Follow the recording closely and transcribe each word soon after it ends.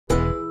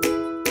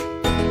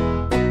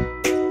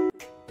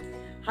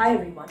Hi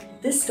everyone,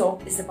 this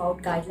talk is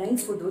about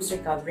guidelines for those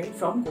recovering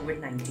from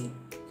COVID-19.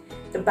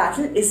 The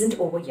battle isn't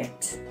over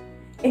yet.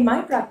 In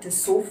my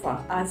practice so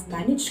far, I've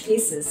managed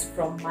cases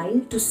from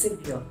mild to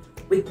severe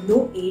with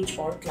no age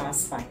or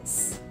class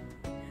bias.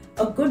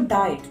 A good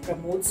diet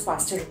promotes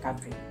faster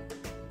recovery.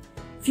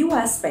 Few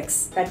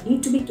aspects that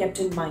need to be kept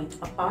in mind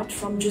apart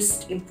from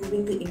just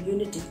improving the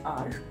immunity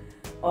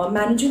are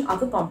managing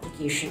other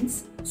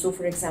complications. So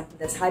for example,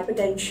 there's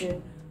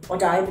hypertension or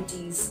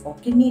diabetes or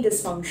kidney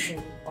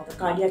dysfunction or the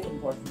cardiac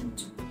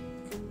involvement.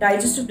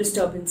 Digestive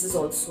disturbances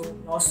also,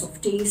 loss of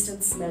taste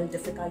and smell,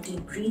 difficulty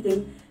in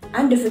breathing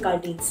and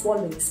difficulty in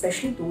swallowing,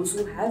 especially those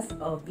who have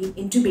been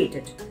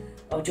intubated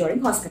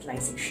during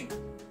hospitalization.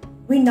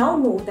 We now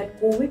know that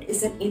COVID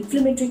is an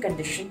inflammatory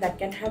condition that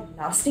can have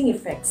lasting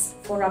effects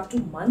for up to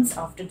months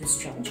after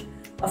discharge,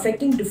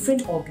 affecting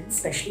different organs,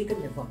 especially the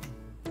liver.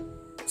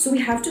 So we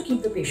have to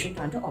keep the patient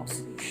under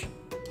observation.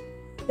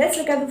 Let's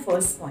look at the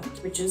first point,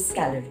 which is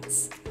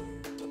calories.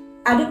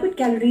 Adequate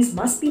calories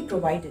must be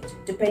provided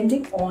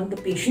depending on the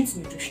patient's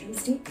nutritional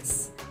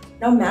status.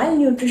 Now,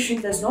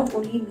 malnutrition does not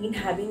only mean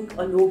having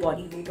a low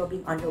body weight or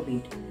being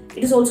underweight.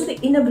 It is also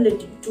the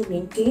inability to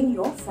maintain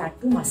your fat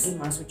to muscle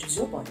mass, which is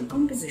your body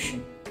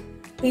composition.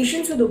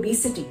 Patients with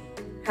obesity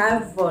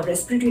have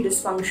respiratory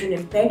dysfunction,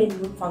 impaired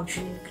immune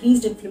function,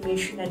 increased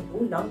inflammation, and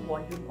low lung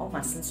volume or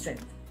muscle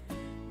strength.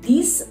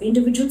 These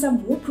individuals are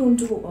more prone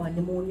to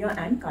pneumonia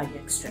and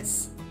cardiac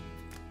stress.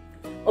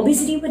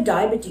 Obesity with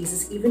diabetes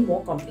is even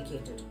more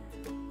complicated.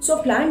 So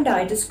a planned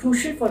diet is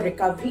crucial for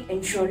recovery,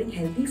 ensuring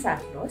healthy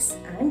fat loss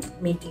and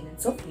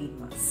maintenance of lean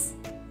mass.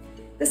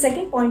 The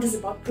second point is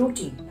about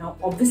protein. Now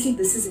obviously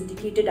this is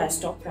indicated as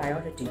top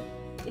priority.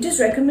 It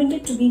is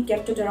recommended to be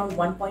kept at around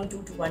 1.2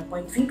 to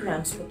 1.3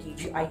 grams per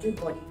kg ideal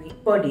body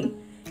weight per day,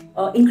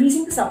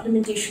 increasing the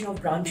supplementation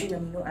of branched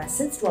amino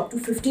acids to up to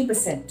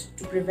 50%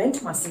 to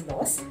prevent muscle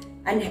loss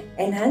and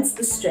enhance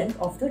the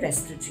strength of the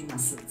respiratory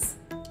muscles.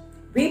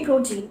 Whey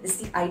protein is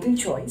the ideal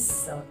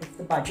choice if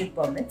the budget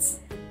permits,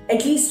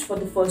 at least for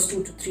the first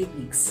 2 to 3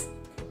 weeks.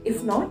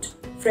 If not,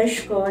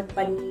 fresh curd,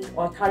 paneer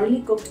or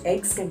thoroughly cooked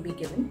eggs can be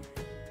given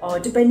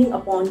depending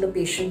upon the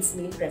patient's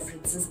meal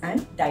preferences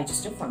and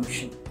digestive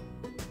function.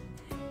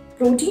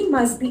 Protein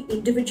must be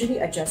individually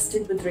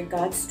adjusted with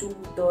regards to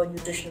the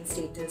nutritional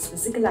status,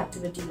 physical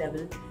activity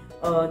level,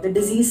 the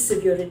disease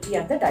severity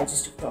and the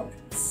digestive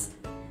tolerance.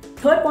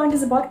 Third point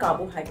is about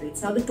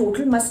carbohydrates. Now the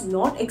total must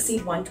not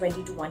exceed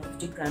 120 to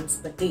 150 grams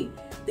per day.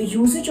 The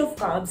usage of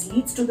carbs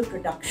leads to the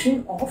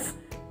production of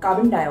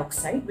carbon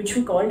dioxide, which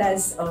is called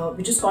as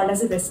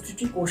a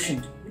respiratory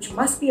quotient, which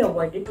must be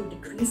avoided to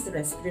decrease the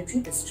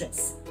respiratory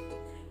distress.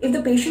 If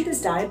the patient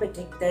is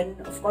diabetic, then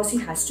of course he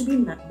has to be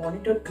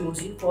monitored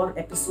closely for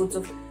episodes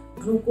of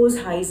glucose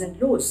highs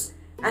and lows,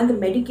 and the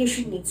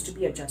medication needs to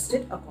be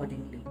adjusted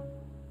accordingly.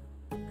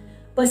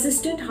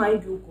 Persistent high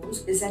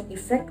glucose is an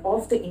effect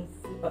of the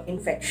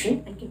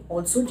infection and can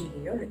also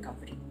delay your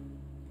recovery.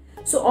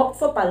 So opt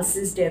for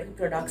pulses, dairy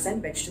products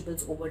and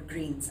vegetables over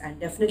grains,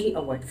 and definitely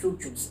avoid fruit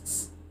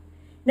juices.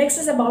 Next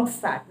is about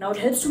fat. Now it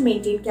helps to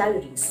maintain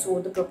calories, so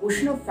the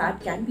proportion of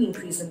fat can be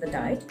increased in the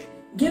diet.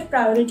 Give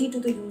priority to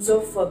the use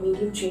of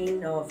medium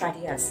chain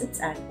fatty acids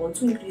and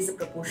also increase the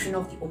proportion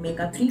of the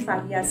omega-3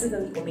 fatty acids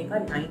and the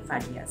omega-9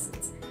 fatty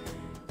acids.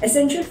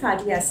 Essential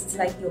fatty acids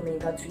like the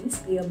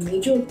omega-3s play a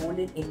major role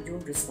in immune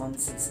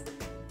responses.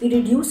 They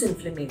reduce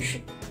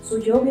inflammation. So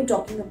here we are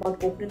talking about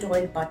coconut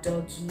oil,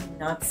 butter, ghee,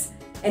 nuts,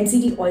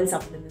 MCT oil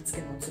supplements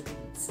can also be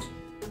used.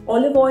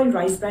 Olive oil,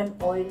 rice bran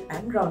oil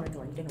and groundnut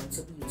oil can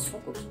also be used for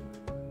cooking.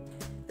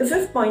 The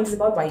fifth point is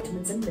about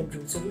vitamins and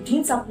minerals. So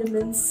routine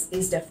supplements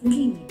is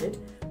definitely needed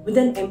with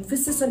an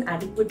emphasis on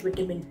adequate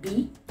vitamin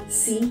B,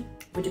 C,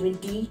 vitamin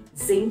D,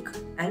 zinc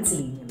and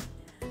selenium.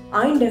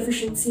 Iron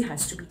deficiency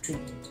has to be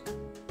treated.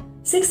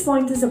 Sixth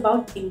point is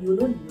about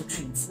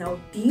immunonutrients. Now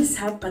these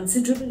have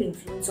considerable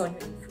influence on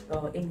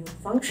your immune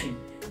function.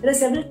 There are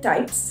several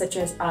types such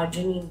as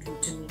arginine,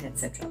 glutamine,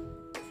 etc.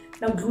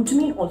 Now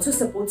glutamine also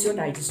supports your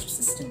digestive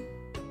system.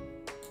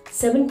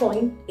 7th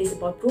point is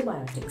about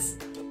probiotics.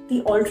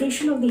 The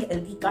alteration of the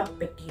healthy gut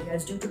bacteria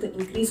is due to the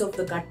increase of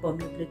the gut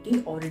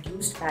permeability or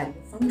reduced barrier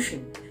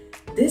function.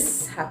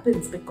 This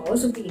happens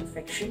because of the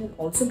infection and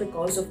also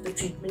because of the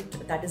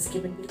treatment that is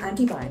given with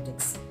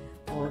antibiotics,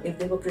 or if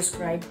they were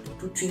prescribed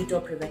to treat or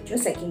prevent your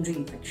secondary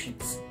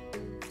infections.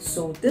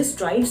 So this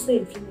drives the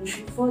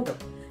inflammation further.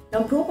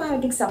 Now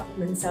probiotic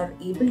supplements are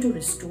able to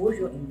restore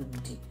your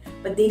immunity,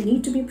 but they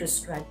need to be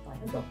prescribed by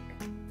a doctor.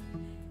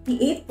 The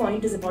 8th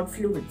point is about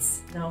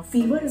fluids. Now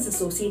fever is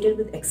associated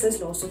with excess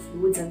loss of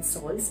fluids and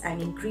salts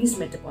and increased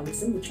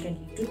metabolism, which can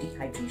lead to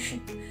dehydration.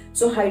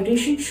 So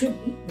hydration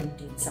should be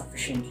maintained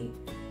sufficiently.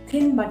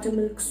 Thin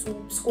buttermilk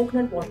soups,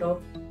 coconut water,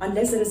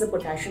 unless there is a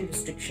potassium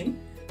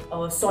restriction,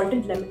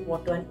 salted lemon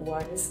water and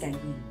ORS can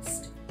be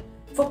used.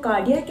 For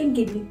cardiac and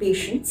kidney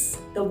patients,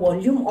 the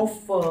volume of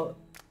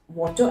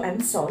water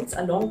and salts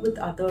along with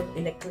other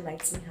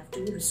electrolytes may have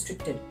to be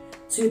restricted.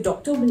 So your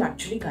doctor will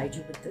actually guide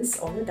you with this,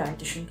 or your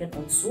dietitian can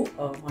also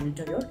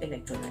monitor your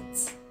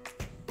electrolytes.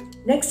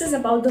 Next is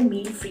about the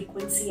meal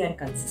frequency and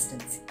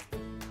consistency.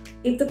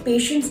 If the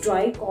patient's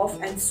dry cough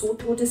and sore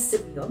throat is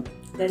severe,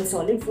 then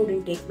solid food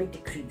intake may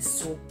decrease.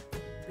 So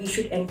we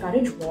should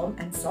encourage warm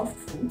and soft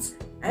foods,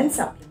 and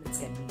supplements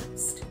can be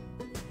used.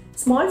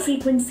 Small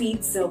frequent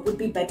feeds would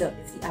be better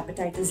if the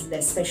appetite is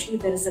less, especially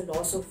if there is a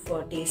loss of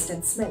taste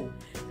and smell.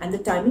 And the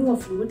timing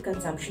of fluid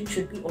consumption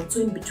should be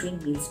also in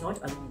between meals, not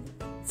alone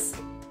with meals.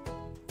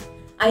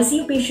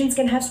 ICU patients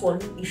can have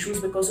swallowing issues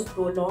because of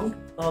prolonged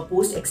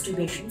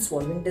post-extubation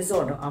swallowing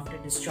disorder after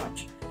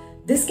discharge.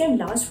 This can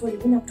last for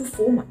even up to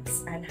 4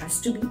 months and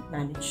has to be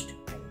managed.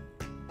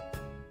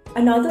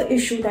 Another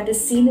issue that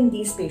is seen in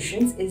these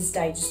patients is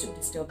digestive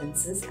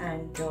disturbances,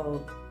 and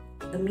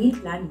the meal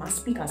plan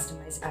must be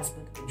customized as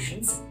per the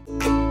patient's.